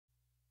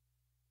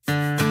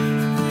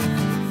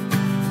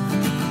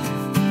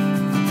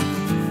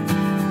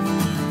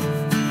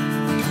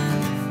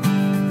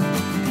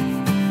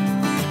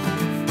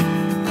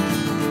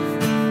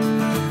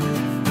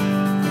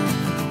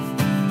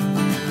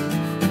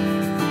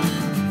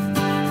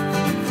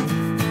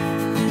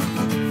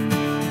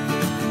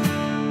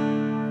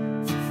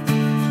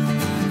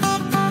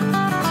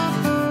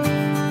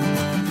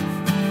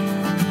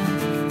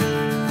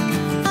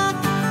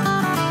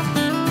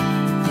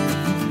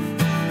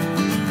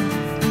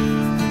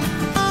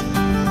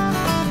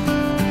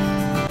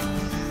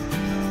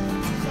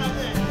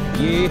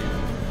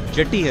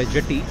Jetty है,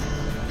 jetty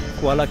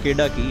koala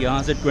केडा की।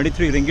 यहाँ से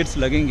 23 रिंगिट्स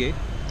लगेंगे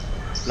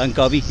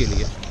लंकावी के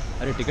लिए।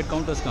 अरे टिकट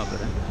काउंटर्स कहाँ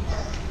पर हैं?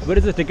 Where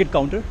is the ticket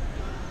counter?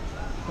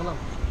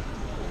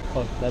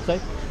 Oh, that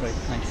side? Right,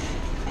 nice.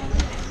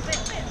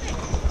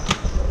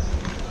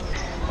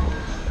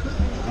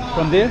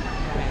 From there?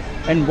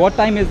 And what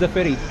time is the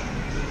ferry?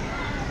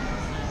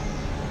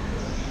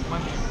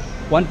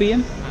 1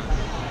 p.m.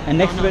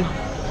 And next ferry?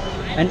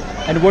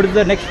 And what is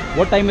the next?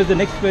 What time is the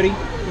next ferry?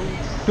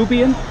 2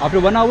 p.m. After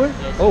 1 hour?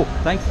 Oh,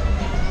 thanks.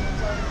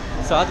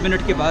 7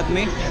 minute के बाद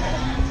में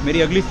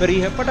मेरी अगली फेरी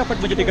है।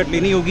 फटाफट मुझे ticket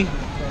लेनी होगी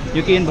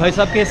क्योंकि इन भाई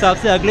साहब के हिसाब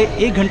से अगले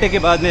 1 घंटे के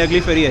बाद में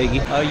अगली फेरी आएगी।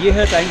 ये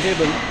है टाइम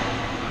टेबल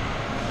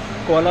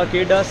क्वाला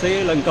केडा से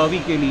लंकावी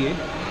के लिए।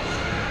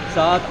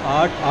 7,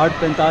 8,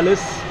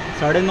 8:45,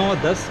 9:30,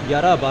 10,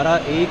 11, 12,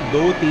 1,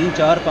 2, 3,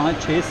 4, 5,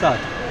 6, 7।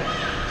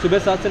 सुबह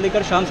 7 से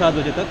लेकर शाम 7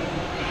 बजे तक,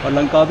 और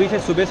लंकावी से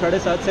सुबह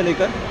 7:30 से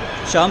लेकर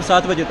शाम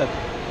 7 बजे तक।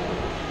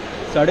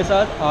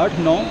 7:30, 8,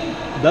 9,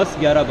 10,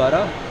 11,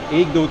 12,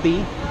 1, 2,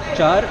 3,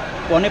 4,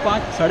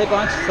 4:45,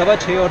 5:30,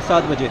 6:15 और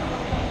 7 बजे।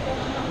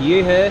 ये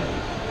है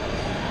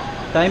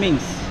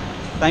टाइमिंग्स,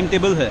 टाइम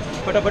टेबल है।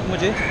 फटाफट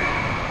मुझे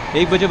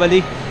 1 बजे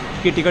वाली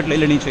की टिकट ले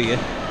लेनी चाहिए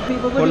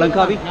और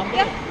लंकावी।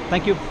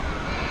 Thank you.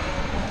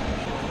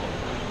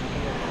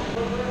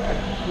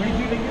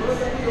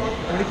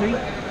 23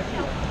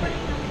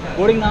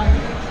 बोर्डिंग ना,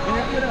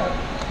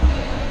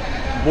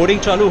 बोर्डिंग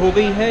चालू हो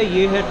गई है।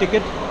 ये है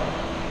टिकट,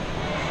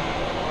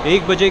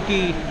 1 बजे की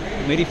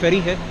मेरी फेरी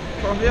है।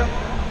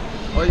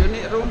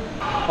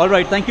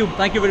 Alright, thank you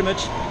very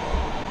much.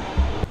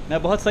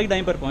 मैं बहुत सही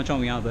टाइम पर पहुंचा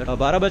हूँ यहाँ पर।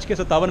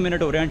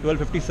 12:57 हो रहे हैं,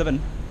 12:57।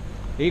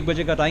 1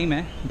 बजे का टाइम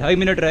है, 2.5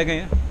 मिनट रह गए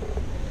हैं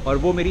और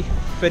वो मेरी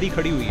फेरी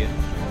खड़ी हुई है।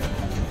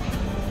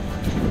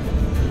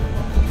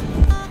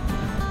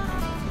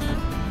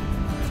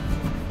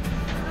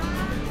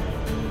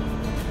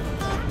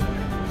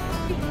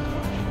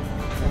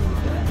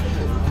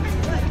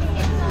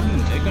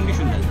 एयर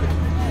कंडीशन है।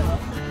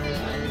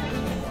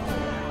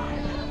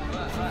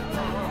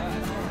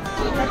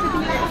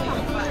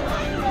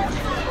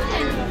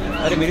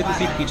 अरे मेरी तो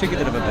सीट पीछे की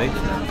तरफ है भाई।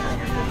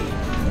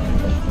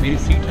 मेरी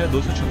सीट है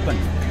 256,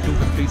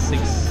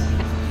 256।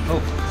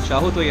 ओह,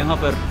 चाहो तो यहाँ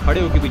पर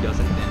खड़े होकर भी जा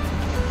सकते हैं।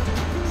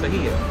 सही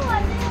है।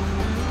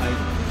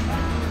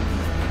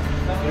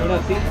 You don't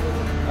have seat?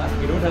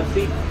 You don't have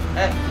seat?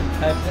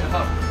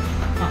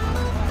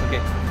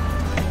 Okay.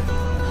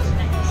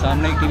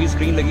 सामने एक टीवी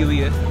स्क्रीन लगी हुई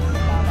है,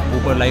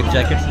 ऊपर लाइफ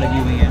जैकेट्स लगी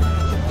हुई हैं।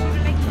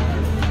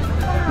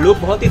 लोग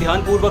बहुत ही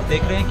ध्यानपूर्वक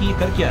देख रहे हैं कि ये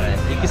कर क्या रहा है,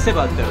 ये किससे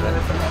बात कर रहा है।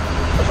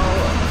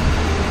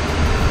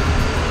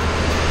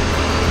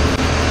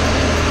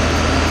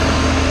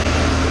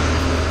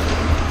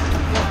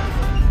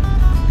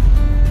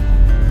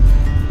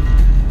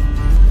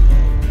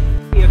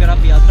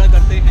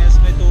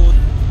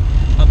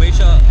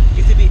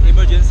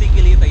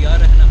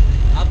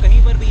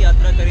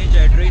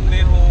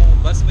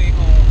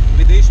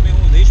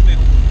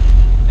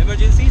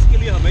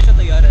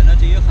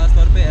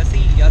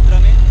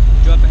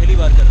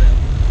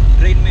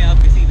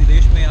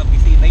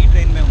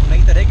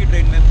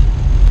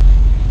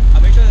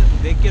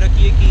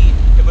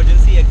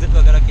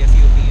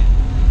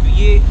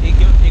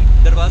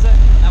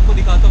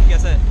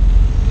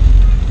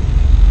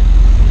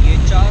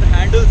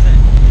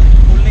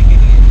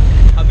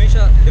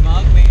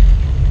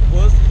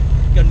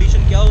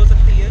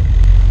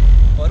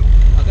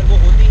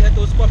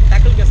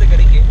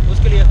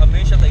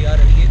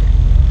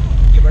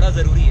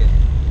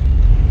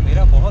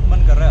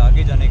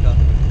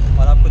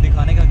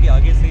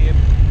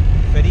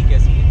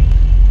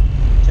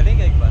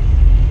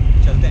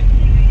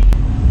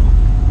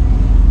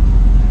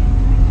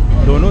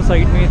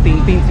 साइड में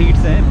 3 सीट्स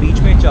हैं, बीच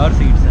में 4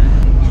 सीट्स हैं।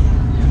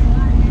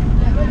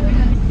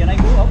 Can I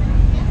go up?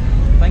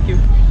 Thank you.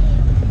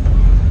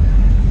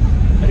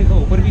 अरे तो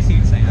ऊपर भी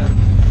सीट्स हैं यार।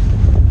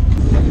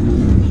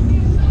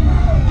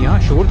 यहाँ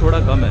शोर थोड़ा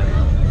कम है।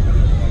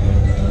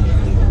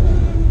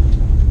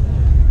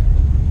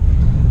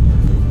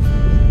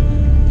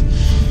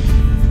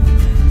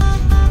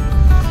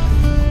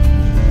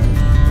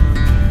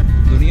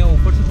 दुनिया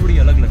ऊपर से थोड़ी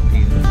अलग लगती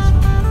है।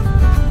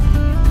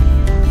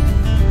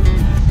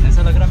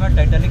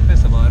 टाइटैनिक पे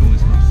सवार हूँ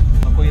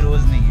इसमें, और कोई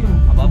रोज़ नहीं है।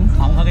 अब आप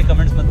खाऊंगा के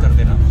कमेंट्स मत कर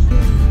देना।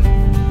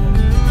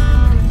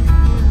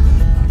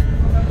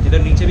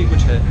 इधर नीचे भी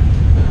कुछ है।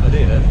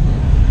 अरे यार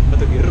मैं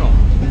तो गिर रहा हूँ।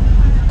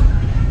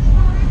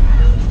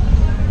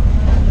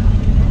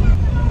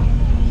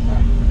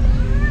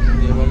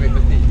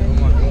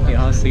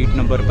 यहाँ सीट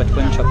नंबर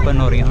 55,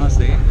 56 और यहाँ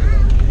से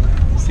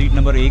सीट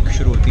नंबर 1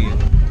 शुरू होती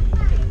है।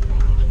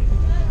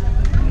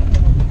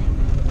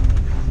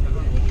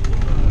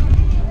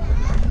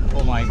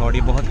 माय गॉड,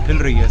 ये बहुत हिल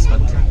रही है इस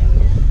वक्त।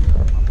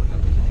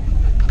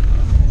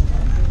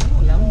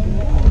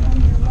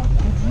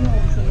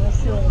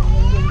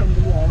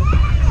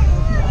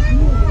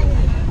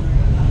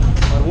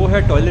 और वो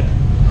है टॉयलेट,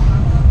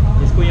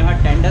 जिसको यहाँ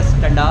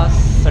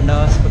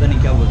संडास पता नहीं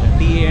क्या बोलते हैं।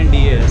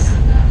 TANDAS,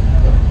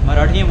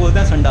 मराठी में बोलते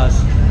हैं संडास।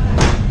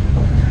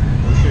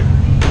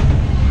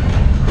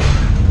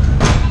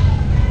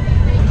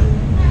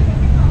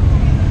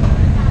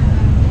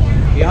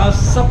 यहाँ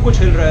सब कुछ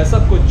हिल रहा है,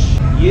 सब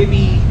कुछ। ये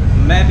भी,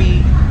 मैं भी,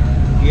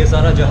 ये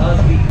सारा जहाज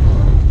भी।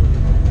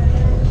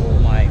 ओह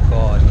माय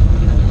गॉड,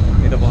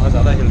 ये तो बहुत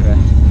ज़्यादा हिल रहा है।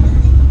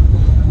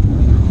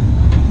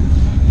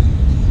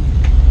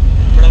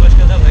 बड़ा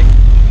मुश्किल था भाई,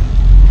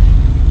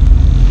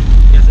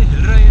 कैसे हिल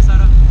रहा है ये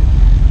सारा।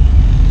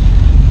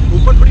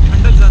 ऊपर थोड़ी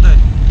ठंडक ज़्यादा है,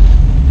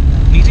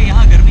 नीचे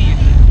यहाँ गर्मी है।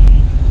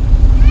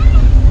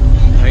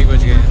 2:30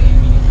 बज गए,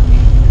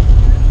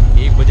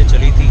 1 बजे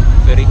चली थी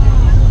फेरी,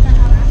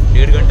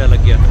 1.5 घंटा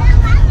लग गया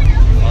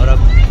और अब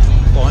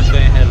पहुँच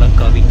गए हैं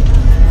लंकावी।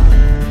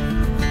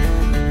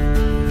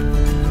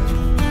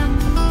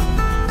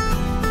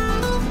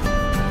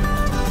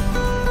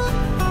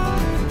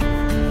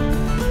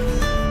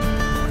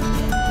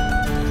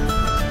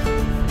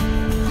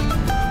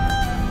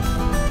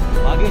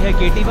 आगे है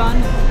केटीवान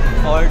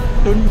और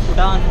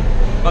टुनटान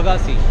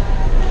बगासी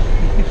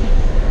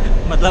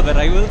मतलब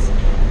अराइवल्स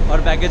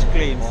और बैगेज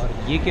क्लेम्स। और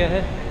ये क्या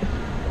है?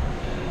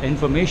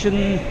 Information,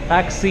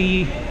 taxi,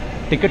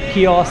 ticket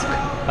kiosk,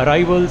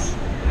 arrivals,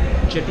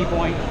 jetty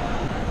point.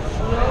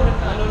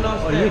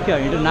 और ये क्या?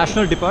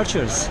 International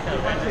departures.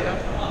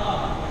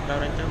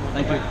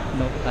 Thank you,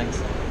 no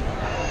thanks.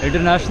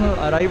 International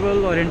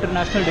arrival और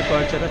इंटरनेशनल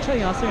डिपार्चर। अच्छा,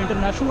 यहाँ से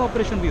इंटरनेशनल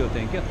ऑपरेशन भी होते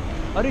हैं क्या?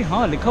 अरे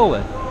हाँ, लिखा हुआ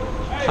है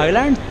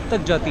थाईलैंड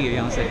तक जाती है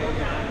यहाँ से।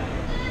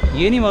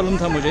 ये नहीं मालूम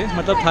था मुझे,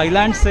 मतलब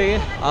थाईलैंड से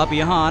आप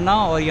यहाँ आना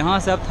और यहाँ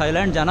से आप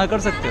थाईलैंड जाना कर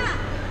सकते हो।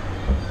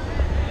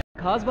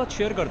 ख़ास बात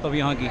शेयर करता हूँ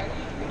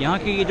यहाँ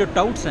की ये जो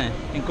टाउट्स हैं,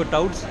 इनको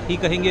टाउट्स ही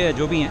कहेंगे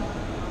जो भी हैं,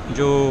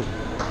 जो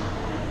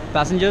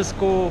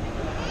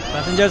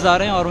पैसेंजर्स आ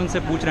रहे हैं और उनसे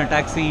पूछ रहे हैं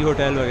टैक्सी,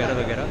 होटल वगैरह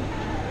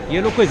वगैरह।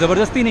 ये लोग कोई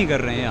ज़बरदस्ती नहीं कर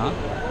रहे हैं यहाँ।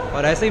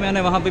 और ऐसे ही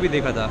मैंने वहाँ पे भी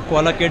देखा था,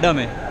 कुआला केडा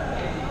में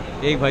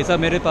एक भाई साहब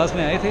मेरे पास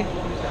में आए थे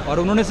और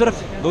उन्होंने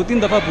सिर्फ 2-3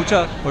 दफ़ा पूछा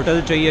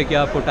होटल चाहिए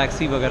क्या आपको,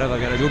 टैक्सी वगैरह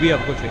वगैरह जो भी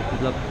आपको चाहिए।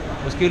 मतलब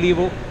उसके लिए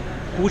वो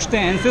पूछते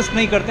हैं, इंसिस्ट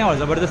नहीं करते हैं। और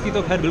ज़बरदस्ती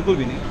तो खैर बिल्कुल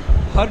भी नहीं।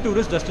 हर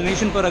टूरिस्ट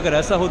डेस्टिनेशन पर अगर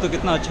ऐसा हो तो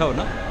कितना अच्छा हो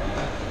ना।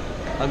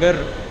 अगर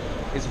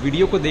इस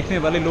वीडियो को देखने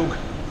वाले लोग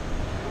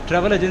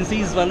ट्रैवल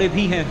एजेंसीज़ वाले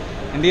भी हैं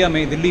इंडिया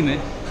में, दिल्ली में,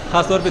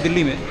 ख़ास तौर पे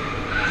दिल्ली में,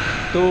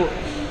 तो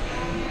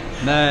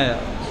मैं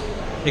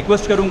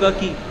रिक्वेस्ट करूँगा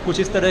कि कुछ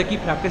इस तरह की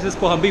प्रैक्टिसेस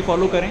को हम भी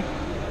फॉलो करें।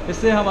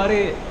 इससे हमारे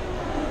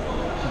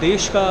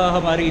देश का,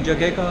 हमारी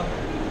जगह का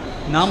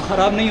नाम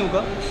ख़राब नहीं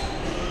होगा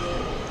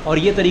और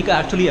ये तरीका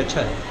एक्चुअली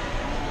अच्छा है।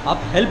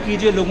 आप हेल्प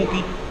कीजिए लोगों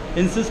की,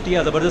 इंसिस्ट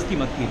या ज़बरदस्ती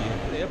मत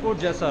कीजिए। एयरपोर्ट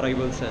जैसा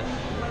अराइवल्स है।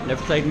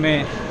 लेफ़्ट साइड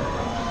में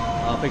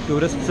आप एक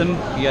टूरिस्ट सिम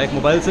या एक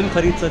मोबाइल सिम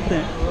ख़रीद सकते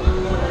हैं।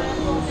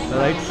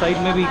 राइट साइड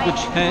में भी कुछ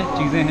हैं,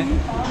 चीज़ें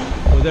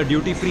हैं। उधर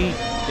ड्यूटी फ्री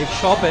एक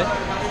शॉप है,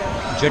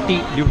 जेटी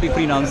ड्यूटी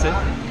फ्री नाम से।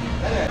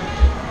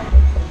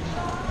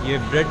 ये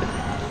ब्रेड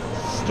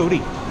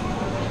स्टोरी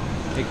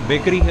एक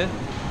बेकरी है।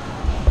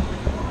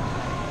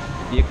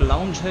 ये एक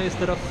लाउंज है इस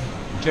तरफ,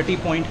 jetty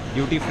point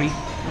duty free,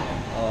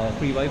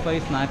 free wifi,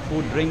 snack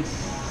food, drinks,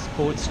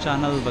 sports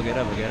channel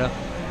वगैरह वगैरह।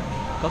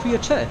 काफ़ी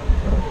अच्छा है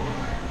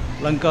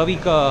लंकावी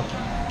का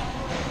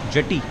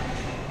जेटी।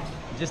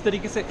 जिस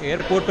तरीके से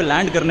एयरपोर्ट पर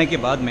लैंड करने के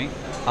बाद में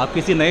आप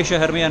किसी नए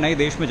शहर में या नए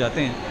देश में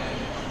जाते हैं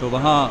तो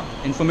वहाँ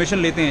इन्फॉर्मेशन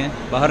लेते हैं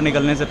बाहर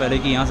निकलने से पहले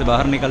कि यहाँ से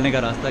बाहर निकलने का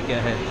रास्ता क्या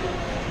है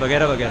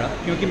वगैरह वगैरह।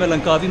 क्योंकि मैं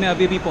लंकावी में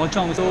अभी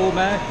पहुँचा हूँ तो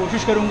मैं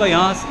कोशिश करूँगा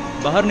यहाँ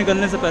बाहर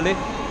निकलने से पहले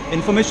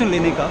इन्फॉर्मेशन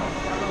लेने का,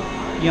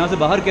 यहाँ से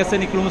बाहर कैसे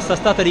निकलूँ,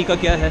 सस्ता तरीका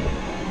क्या है,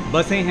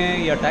 बसें हैं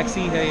या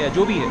टैक्सी है या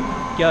जो भी है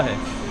क्या है।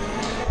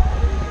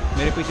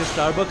 मेरे पीछे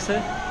स्टारबक्स है,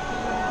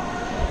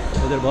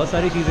 उधर बहुत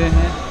सारी चीज़ें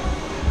हैं।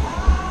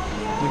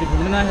 मुझे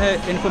ढूंढना है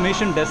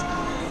इन्फॉर्मेशन डेस्क,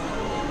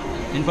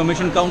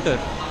 इन्फॉर्मेशन काउंटर।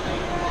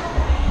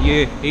 ये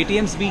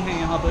ATMs भी हैं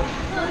यहाँ पर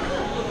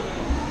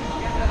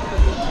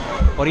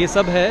और ये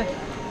सब है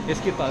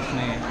इसके पास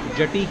में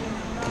जेटी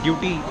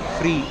ड्यूटी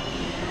फ्री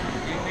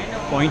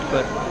पॉइंट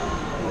पर।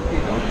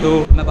 तो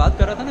मैं बात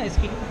कर रहा था ना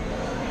इसकी,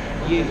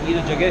 ये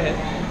जो जगह है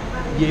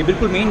ये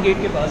बिल्कुल मेन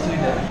गेट के पास में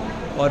है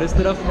और इस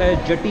तरफ है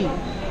jetty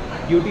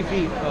duty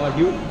free,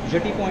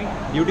 jetty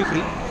point duty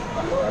free.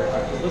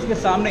 उसके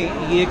सामने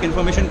ये एक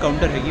इन्फॉर्मेशन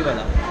काउंटर है, ये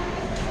वाला।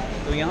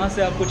 तो यहाँ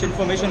से आप कुछ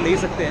इन्फॉर्मेशन ले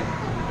सकते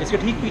हैं। इसके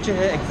ठीक पीछे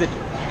है एग्ज़िट,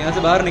 यहाँ से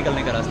बाहर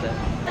निकलने का रास्ता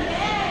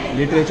है।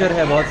 लिटरेचर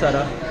है बहुत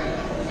सारा,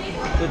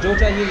 तो जो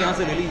चाहिए यहाँ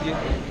से ले लीजिए।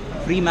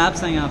 फ्री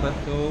मैप्स हैं यहाँ पर।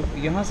 तो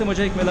यहाँ से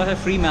मुझे एक मिला है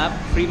फ्री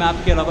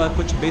मैप के अलावा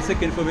कुछ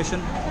बेसिक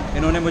इन्फॉर्मेशन।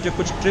 इन्होंने मुझे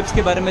कुछ ट्रिप्स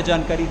के बारे में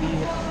जानकारी दी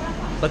है,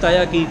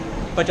 बताया कि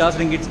 50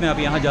 रिंगिट्स में आप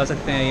यहाँ जा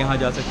सकते हैं, यहाँ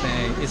जा सकते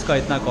हैं, इसका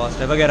इतना कॉस्ट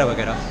है वगैरह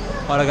वगैरह।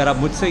 और अगर आप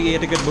मुझसे ये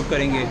टिकट बुक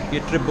करेंगे, ये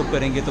ट्रिप बुक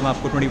करेंगे तो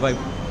आपको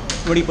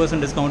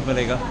 20% डिस्काउंट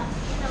मिलेगा।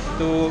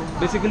 तो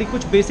बेसिकली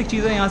कुछ बेसिक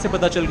चीज़ें यहाँ से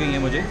पता चल गई हैं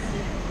मुझे।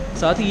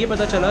 साथ ही ये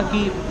पता चला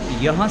कि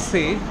यहाँ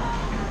से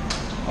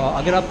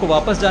अगर आपको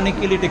वापस जाने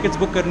के लिए टिकट्स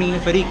बुक करनी है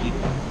फेरी की,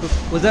 तो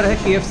उधर है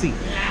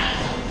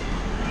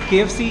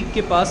KFC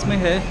के पास में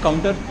है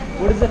counter.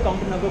 What is the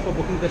counter number for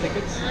booking the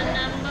tickets?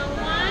 Number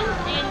 1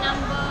 and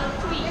number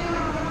 3.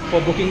 For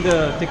booking the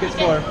tickets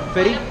for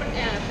ferry?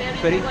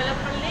 Ferry? Kuala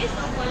Perlis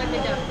or Kuala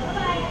Kedah.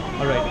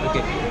 Alright,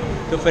 okay.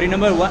 तो फेरी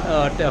नंबर 1,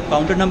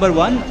 काउंटर नंबर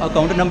 1 और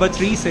counter number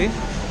 3 से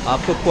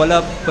आपको कुआला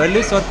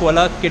पेरलिस और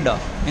कुआला किडा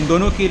इन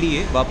दोनों के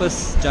लिए वापस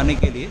जाने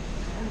के लिए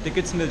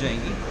टिकट्स मिल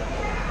जाएंगी।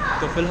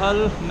 तो फ़िलहाल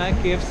मैं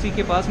KFC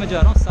के पास में जा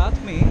रहा हूँ। साथ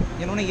में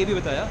इन्होंने ये भी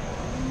बताया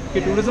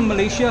कि टूरिज़म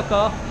मलेशिया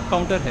का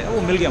काउंटर है,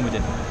 वो मिल गया मुझे,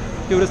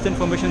 टूरिस्ट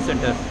इन्फॉर्मेशन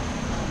सेंटर।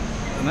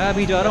 तो मैं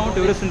अभी जा रहा हूँ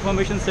टूरिस्ट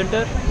इन्फॉर्मेशन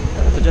सेंटर।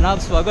 तो जनाब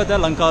स्वागत है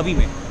लंकावी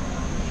में।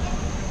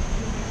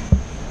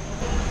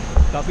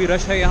 काफ़ी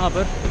रश है यहाँ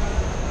पर,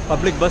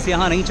 पब्लिक बस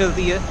यहाँ नहीं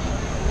चलती है,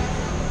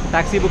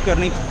 टैक्सी बुक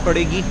करनी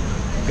पड़ेगी।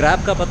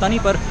 ग्रैब का पता नहीं,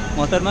 पर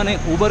मोहतरमा ने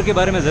ऊबर के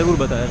बारे में ज़रूर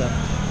बताया था।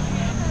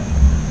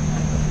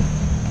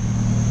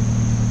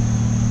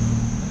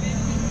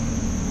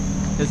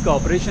 इसका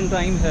ऑपरेशन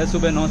टाइम है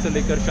सुबह 9 से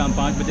लेकर शाम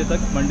 5 बजे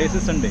तक, मंडे से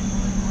संडे,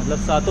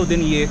 मतलब 7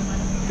 दिन ये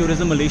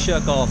टूरिज़म मलेशिया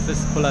का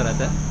ऑफिस खुला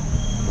रहता है।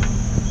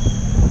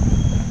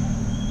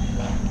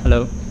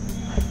 Hello,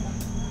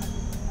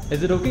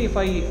 is it okay if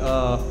I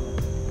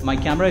my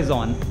camera is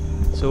on,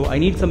 so I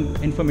need some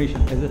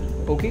information. Is it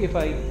okay if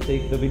I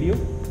take the video?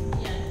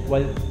 Yeah.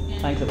 Well,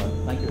 Yeah. thanks a lot.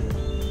 Thank you.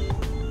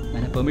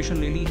 मैंने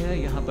permission ले ली है,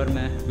 यहाँ पर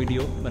मैं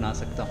video बना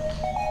सकता हूँ।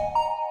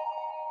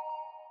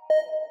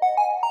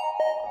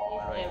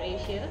 Air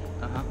Asia,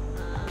 Uh-huh.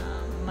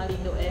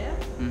 Malindo Air,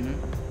 Mm-hmm.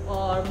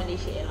 or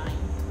Malaysia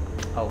Airlines.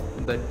 Oh,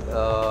 but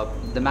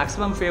the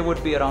maximum fare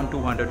would be around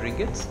 200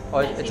 ringgits,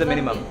 or it's a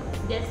minimum?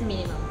 That's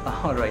minimum.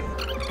 All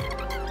right.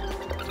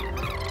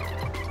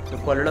 तो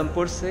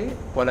कुआलालंपुर से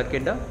कुआला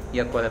किडा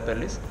या कुआला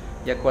पेरलिस,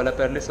 या कुआला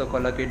पेरलिस और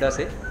कुआला किडा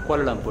से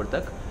कुआलालंपुर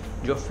तक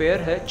जो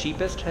फेयर है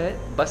चीपेस्ट है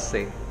बस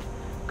से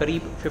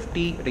करीब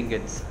 50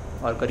 रिंगिट्स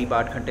और करीब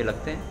 8 घंटे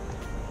लगते हैं।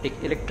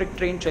 एक इलेक्ट्रिक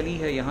ट्रेन चली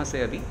है यहाँ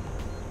से अभी,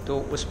 तो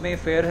उसमें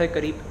फ़ेयर है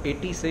करीब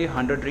 80 से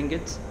 100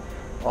 रिंगिट्स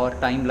और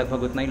टाइम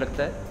लगभग उतना ही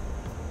लगता है।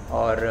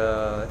 और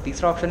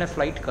तीसरा ऑप्शन है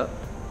फ़्लाइट का,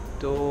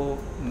 तो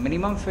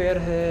मिनिमम फेयर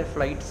है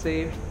फ़्लाइट से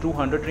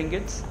 200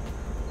 रिंगिट्स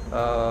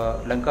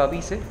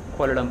लंकावी से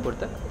कुआलालंपुर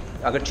तक।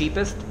 अगर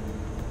चीपेस्ट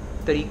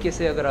तरीके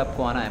से अगर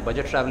आपको आना है,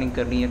 बजट ट्रैवलिंग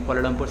करनी है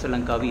कुआलालंपुर से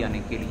लंकावी आने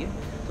के लिए,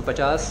 तो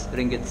 50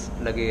 रिंगिट्स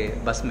लगे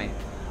बस में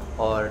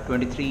और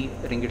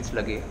 23 रिंगिट्स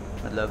लगे,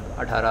 मतलब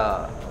 18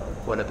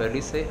 कुआला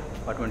पेरलिस से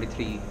और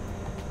 23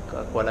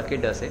 कुआला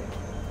किडा से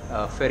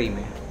फेरी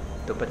में।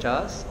 तो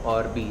 50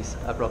 और 20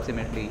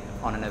 अप्रॉक्सीमेटली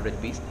ऑन एन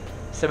एवरेज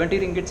 70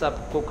 रिंगिट्स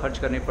आपको खर्च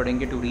करने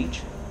पड़ेंगे to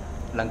reach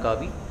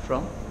Langkawi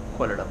from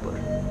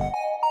Kuala Lumpur.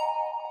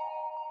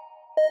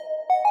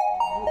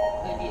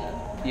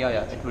 या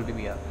इट विल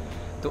बी।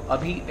 तो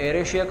अभी एयर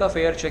एशिया का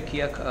फेयर चेक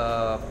किया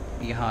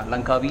यहाँ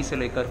लंकावी से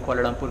लेकर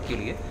कुआलालंपुर के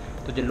लिए,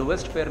 तो जो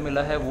लोवेस्ट फेयर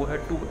मिला है वो है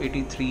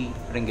 283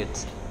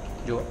 रिंगिट्स,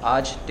 जो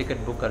आज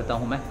टिकट बुक करता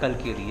हूँ मैं कल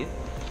के लिए।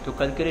 तो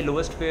कल के लिए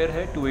लोवेस्ट फेयर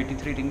है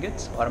 283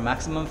 रिंगिट्स और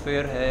मैक्सिमम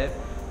फेयर है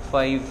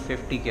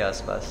 550 के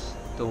आसपास।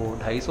 तो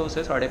 250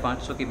 से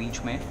 550 के बीच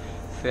में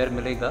फेयर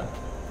मिलेगा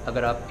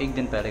अगर आप एक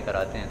दिन पहले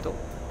कराते हैं तो,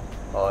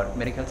 और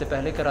मेरे ख्याल से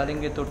पहले करा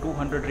लेंगे तो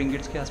 200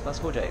 रिंगिट्स के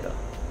आसपास हो जाएगा।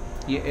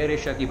 ये एयर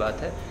एशिया की बात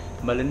है।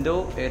 मलिंदो,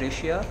 air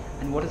Asia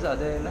and what is the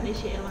other airline?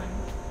 Malaysia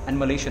Airlines. And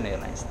Malaysian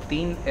airlines.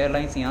 3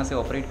 airlines यहाँ से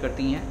ऑपरेट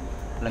करती हैं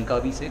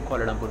लंकावी से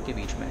कुआलालंपुर के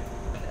बीच में।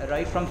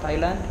 Arrive from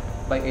Thailand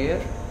by air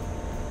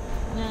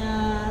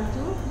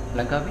To?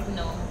 Langkawi?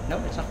 No.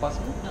 No, it's not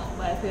possible. No,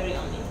 by ferry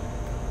only.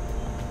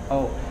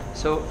 Oh,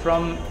 so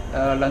from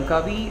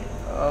Langkawi,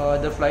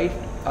 the flight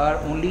are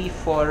only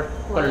for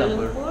Kuala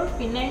Lumpur.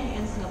 Penang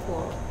and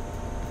Singapore.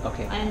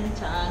 Okay.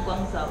 And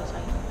Guangzhou,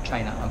 China.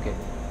 China, okay.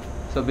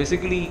 So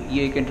basically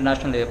ये एक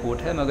international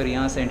airport है, मगर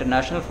यहाँ से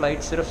international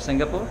flight सिर्फ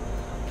Singapore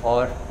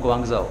और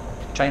गुआंगझाओ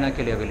China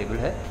के लिए अवेलेबल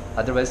है।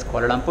 अदरवाइज़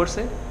कुआलालंपुर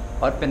से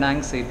और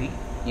पेनांग से भी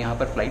यहाँ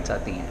पर फ़्लाइट्स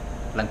आती हैं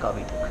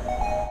लंकावी तक।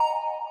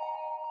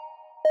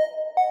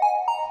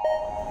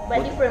 By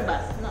different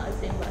bus, not the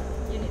same bus.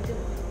 You need to,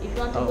 if you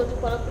want to go to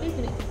Kuala Lumpur,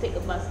 you need to take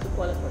a bus to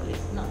Kuala Lumpur,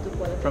 not to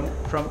Kuala Lumpur. From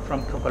Kuala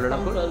From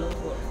Lumpur? Kuala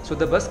Lumpur. So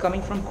the bus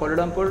coming from Kuala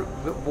Lumpur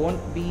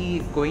won't be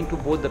going to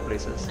both the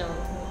places? No.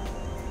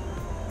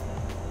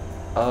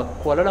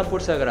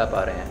 Kuala Lumpur से अगर आप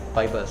आ रहे हैं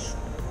by bus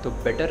तो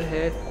better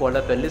है कुआला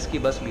पेरलिस की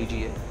बस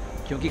लीजिए,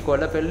 क्योंकि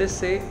कुआला पेरलिस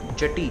से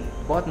जटी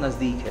बहुत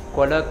नज़दीक है।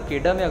 कुआला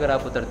केडा में अगर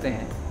आप उतरते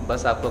हैं,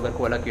 बस आपको अगर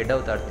कुआला केडा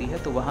उतारती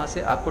है तो वहाँ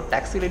से आपको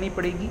टैक्सी लेनी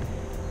पड़ेगी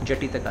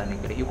जटी तक आने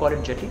के लिए। You call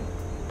it जटी?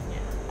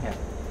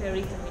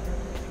 Ferry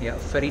terminal. या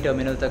फेरी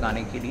टर्मिनल तक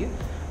आने के लिए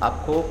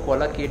आपको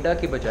कुआला केडा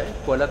के बजाय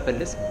कुआला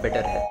पेरलिस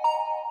बेटर है।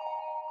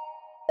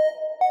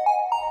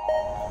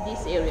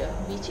 This area,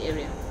 beach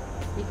area.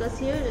 Because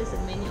here there's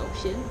many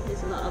options.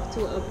 There's a lot of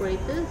tour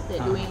operators.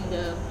 They're doing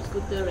the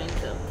scooter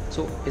rental.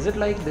 So is it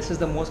like this is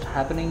the most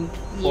happening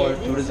for Yeah,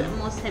 this is tourism? the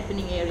most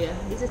happening area.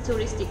 This is a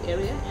touristic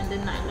area, and the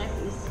nightlife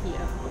is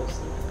here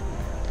also.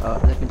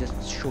 Let me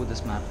just show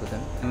this map with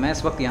them. मैं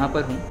इस वक्त यहाँ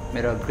पर हूँ,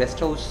 मेरा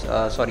guest house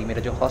sorry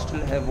मेरा जो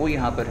hostel है वो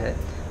यहाँ पर है,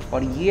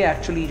 और ये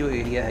एक्चुअली जो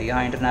एरिया है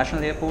यहाँ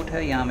इंटरनेशनल एयरपोर्ट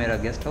है, यहाँ मेरा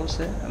गेस्ट हाउस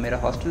है, मेरा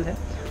हॉस्टल है,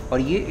 और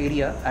ये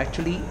एरिया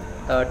एक्चुअली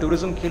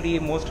टूरिज्म के लिए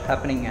मोस्ट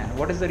हैपनिंग है।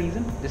 What is the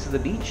reason? This is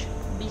the beach?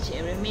 Beach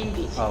area, main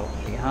beach.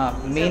 यहाँ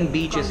मेन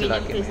बीच इस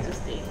इलाके में place है। to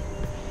stay.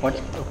 What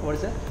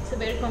is that? It's a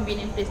very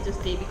convenient place to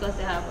stay because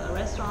they have a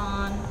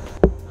restaurant,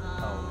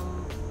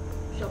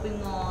 shopping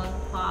mall,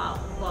 park,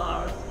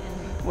 bars,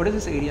 and What is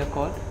this area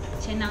called?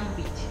 Chenang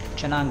Beach.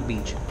 चनांग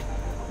बीच।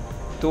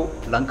 तो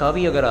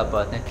Langkawi अगर आप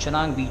आते हैं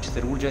चनांग बीच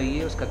ज़रूर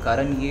जाइए। उसका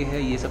कारण ये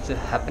है, ये सबसे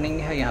हैपनिंग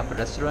है। यहाँ पर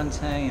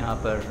रेस्टोरेंट्स हैं, यहाँ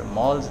पर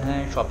मॉल्स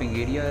हैं, शॉपिंग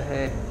एरिया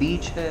है,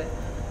 बीच है।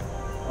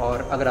 और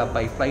अगर आप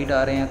बाई फ्लाइट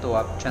आ रहे हैं तो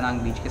आप चनांग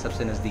बीच के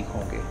सबसे नज़दीक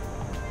होंगे।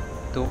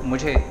 तो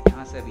मुझे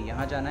यहाँ से अभी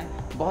यहाँ जाना है।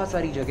 बहुत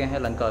सारी जगह हैं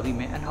लंकावी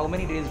में। And how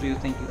many days do you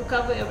think To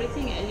cover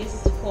everything, at least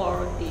 4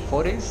 days.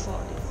 4 days?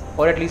 4 days.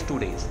 और at least 2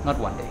 days, not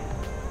 1 day?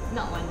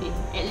 Not 1 day,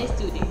 at least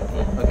 2 days.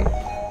 Yeah. Okay.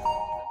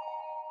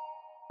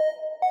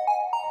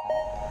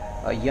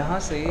 यहाँ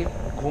से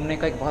घूमने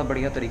का एक बहुत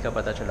बढ़िया तरीका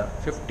पता चला।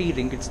 50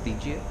 रिंगिट्स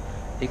दीजिए,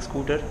 एक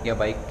स्कूटर या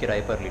बाइक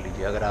किराए पर ले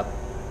लीजिए अगर आप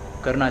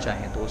करना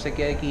चाहें तो। उससे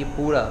क्या है कि ये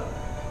पूरा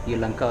ये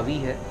लंकावी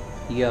है,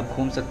 ये आप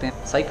घूम सकते हैं।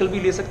 साइकिल भी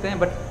ले सकते हैं,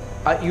 but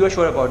you are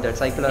sure about that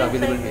cycle are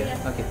available here?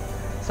 Okay,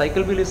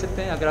 cycle भी ले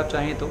सकते हैं अगर आप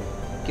चाहें तो।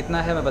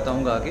 कितना है मैं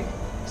बताऊँगा आगे।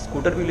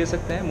 स्कूटर भी ले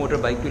सकते हैं, मोटर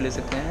बाइक भी ले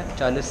सकते हैं।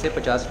 40 से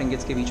 50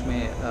 रिंगिट्स के बीच में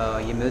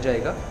ये मिल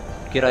जाएगा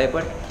किराए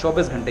पर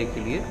 24 घंटे के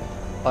लिए।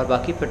 और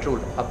बाकी पेट्रोल,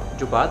 अब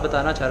जो बात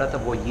बताना चाह रहा था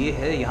वो ये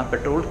है, यहाँ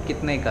पेट्रोल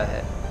कितने का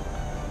है।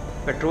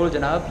 पेट्रोल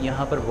जनाब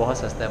यहाँ पर बहुत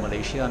सस्ता है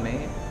मलेशिया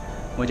में।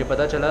 मुझे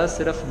पता चला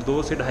सिर्फ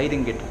 2 से 2.5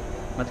 रिंगिट,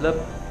 मतलब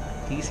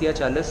 30 या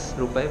 40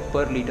 रुपये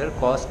पर लीटर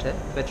कॉस्ट है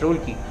पेट्रोल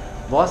की।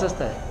 बहुत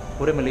सस्ता है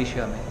पूरे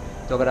मलेशिया में।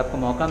 तो अगर आपको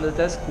मौका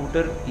मिलता है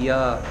स्कूटर या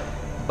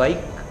बाइक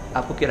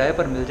आपको किराए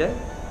पर मिल जाए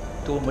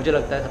तो मुझे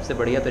लगता है सबसे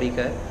बढ़िया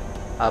तरीका है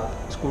आप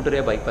स्कूटर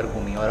या बाइक पर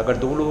घूमिए। और अगर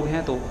 2 लोग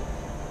हैं तो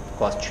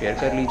कॉस्ट शेयर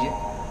कर लीजिए।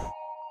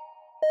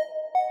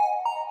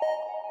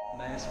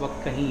 मैं इस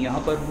वक्त कहीं यहाँ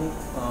पर हूँ,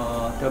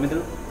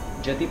 टर्मिनल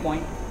जेटी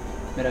पॉइंट।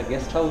 मेरा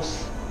गेस्ट हाउस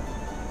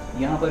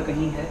यहाँ पर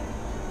कहीं है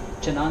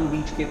चनांग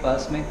बीच के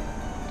पास में।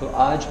 तो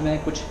आज मैं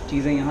कुछ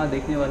चीज़ें यहाँ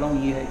देखने वाला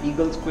हूँ। ये है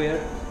ईगल स्क्वायर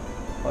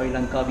और ये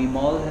लंकावी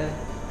मॉल है।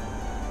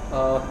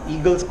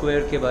 ईगल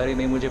स्क्वायर के बारे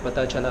में मुझे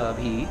पता चला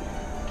अभी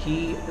कि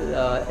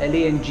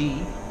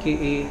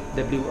LANGKAWI,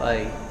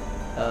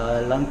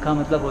 लंका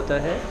मतलब होता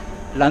है,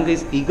 लंग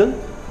इज़ ईगल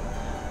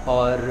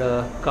और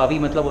कावी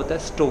मतलब होता है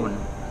स्टोन,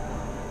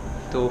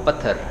 तो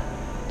पत्थर।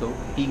 तो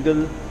ईगल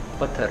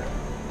पत्थर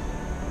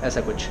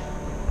ऐसा कुछ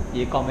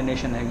ये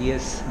कॉम्बिनेशन है। ये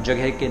इस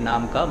जगह के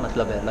नाम का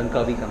मतलब है,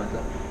 लंकावी का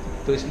मतलब।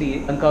 तो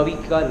इसलिए लंकावी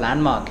का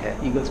लैंडमार्क है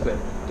ईगल स्क्वायर।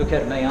 तो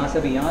खैर मैं यहाँ से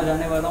भी यहाँ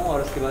जाने वाला हूँ।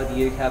 और उसके बाद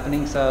ये एक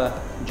हैपनिंग सा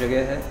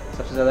जगह है,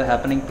 सबसे ज़्यादा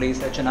हैपनिंग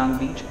प्लेस है चनांग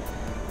बीच।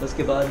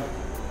 उसके बाद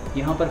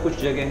यहाँ पर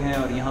कुछ जगह हैं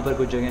और यहाँ पर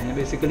कुछ जगह हैं।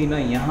 बेसिकली मैं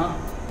यहाँ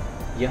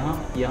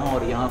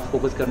और यहाँ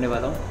फोकस करने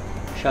वाला हूँ।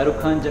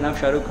 शाहरुख खान, जनाब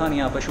शाहरुख खान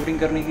यहाँ पर शूटिंग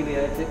करने के लिए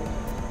आए थे।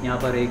 यहाँ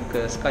पर एक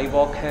स्काई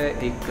वॉक है,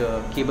 एक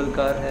केबल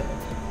कार है।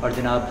 और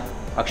जनाब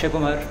अक्षय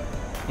कुमार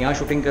यहाँ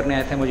शूटिंग करने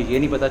आए थे। मुझे ये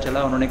नहीं पता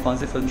चला उन्होंने कौन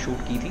सी फिल्म शूट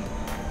की थी,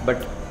 बट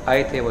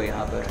आए थे वो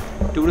यहाँ पर।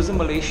 टूरिज़्म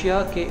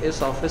मलेशिया के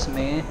इस ऑफिस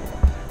में,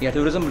 या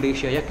टूरिज़्म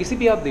मलेशिया या किसी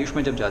भी आप देश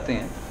में जब जाते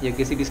हैं या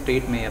किसी भी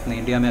स्टेट में अपने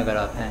इंडिया में अगर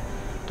आप हैं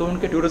तो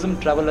उनके टूरिज़्म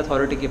ट्रैवल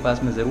अथॉरिटी के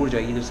पास में ज़रूर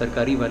जाइए, जो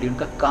सरकारी वाली।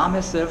 उनका काम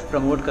है सिर्फ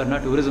प्रमोट करना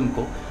टूरिज़्म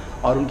को,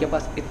 और उनके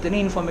पास इतनी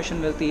इन्फॉर्मेशन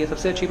मिलती है।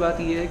 सबसे अच्छी बात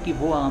यह है कि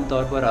वो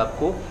आमतौर पर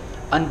आपको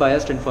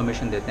अनबायस्ड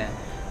इन्फॉर्मेशन देते हैं,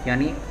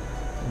 यानी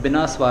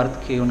बिना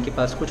स्वार्थ के। उनके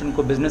पास कुछ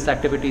उनको बिज़नेस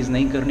एक्टिविटीज़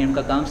नहीं करनी,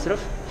 उनका काम सिर्फ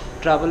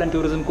ट्रैवल एंड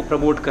टूरिज़्म को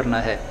प्रमोट करना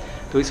है।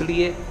 तो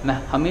इसलिए मैं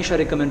हमेशा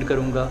रिकमेंड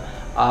करूँगा,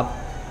 आप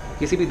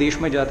किसी भी देश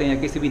में जाते हैं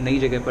या किसी भी नई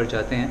जगह पर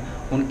जाते हैं,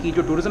 उनकी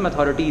जो टूरिज़्म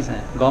अथॉरिटीज़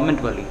हैं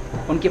गवर्नमेंट वाली,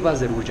 उनके पास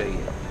ज़रूर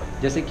जाइए।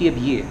 जैसे कि अब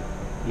ये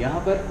यहाँ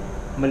पर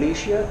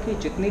मलेशिया की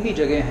जितनी भी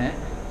जगह हैं,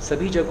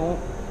 सभी जगहों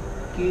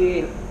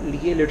के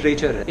लिए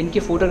लिटरेचर है। इनके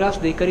फ़ोटोग्राफ्स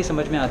देखकर ही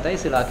समझ में आता है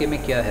इस इलाके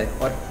में क्या है,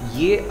 और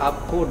ये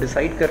आपको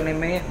डिसाइड करने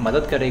में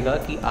मदद करेगा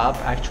कि आप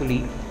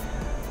एक्चुअली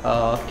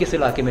किस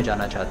इलाके में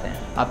जाना चाहते हैं,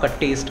 आपका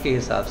टेस्ट के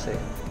हिसाब से।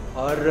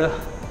 और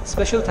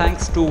special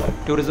thanks to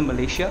tourism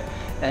Malaysia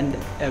and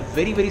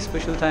very very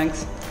special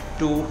thanks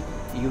to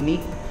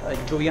unique,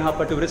 जो यहाँ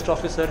पर टूरिस्ट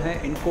ऑफिसर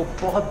हैं। इनको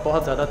बहुत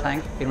बहुत ज़्यादा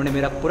थैंक्स। इन्होंने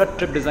मेरा पूरा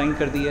ट्रिप डिज़ाइन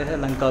कर दिया है।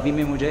 लंकावी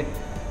में मुझे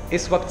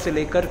इस वक्त से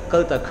लेकर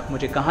कल तक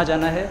मुझे कहाँ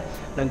जाना है,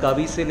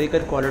 लंकावी से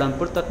लेकर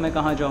कुआलालंपुर तक मैं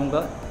कहाँ जाऊँगा।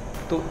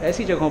 तो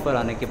ऐसी जगहों पर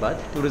आने के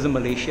बाद टूरिज़्म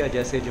मलेशिया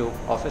जैसे जो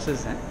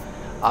ऑफिसेज़ हैं,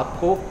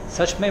 आपको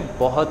सच में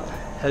बहुत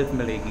हेल्प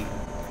मिलेगी।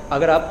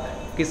 अगर आप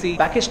किसी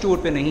पैकेज टूर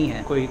पे नहीं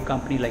हैं, कोई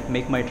कंपनी लाइक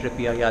मेक माई ट्रिप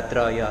या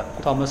यात्रा या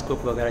थॉमस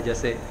कुक वगैरह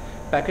जैसे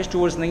पैकेज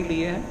टूर्स नहीं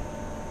लिए हैं,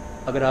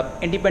 अगर आप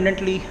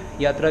इंडिपेंडेंटली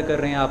यात्रा कर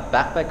रहे हैं, आप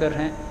बैकपैकर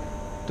हैं,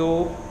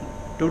 तो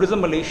टूरिज़्म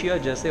मलेशिया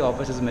जैसे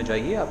ऑफिसेज़ में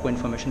जाइए, आपको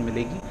इन्फॉर्मेशन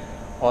मिलेगी।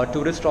 और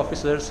टूरिस्ट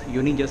ऑफिसर्स,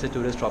 यूनिक जैसे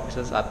टूरिस्ट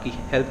ऑफिसर्स आपकी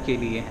हेल्प के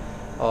लिए,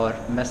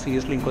 और मैं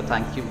सीरियसली इनको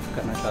थैंक यू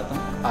करना चाहता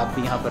हूँ। आप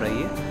भी यहाँ पर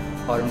आइए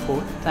और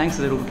उनको थैंक्स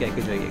ज़रूर कह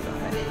के जाइएगा।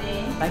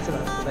 Thanks a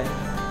lot.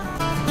 बाय।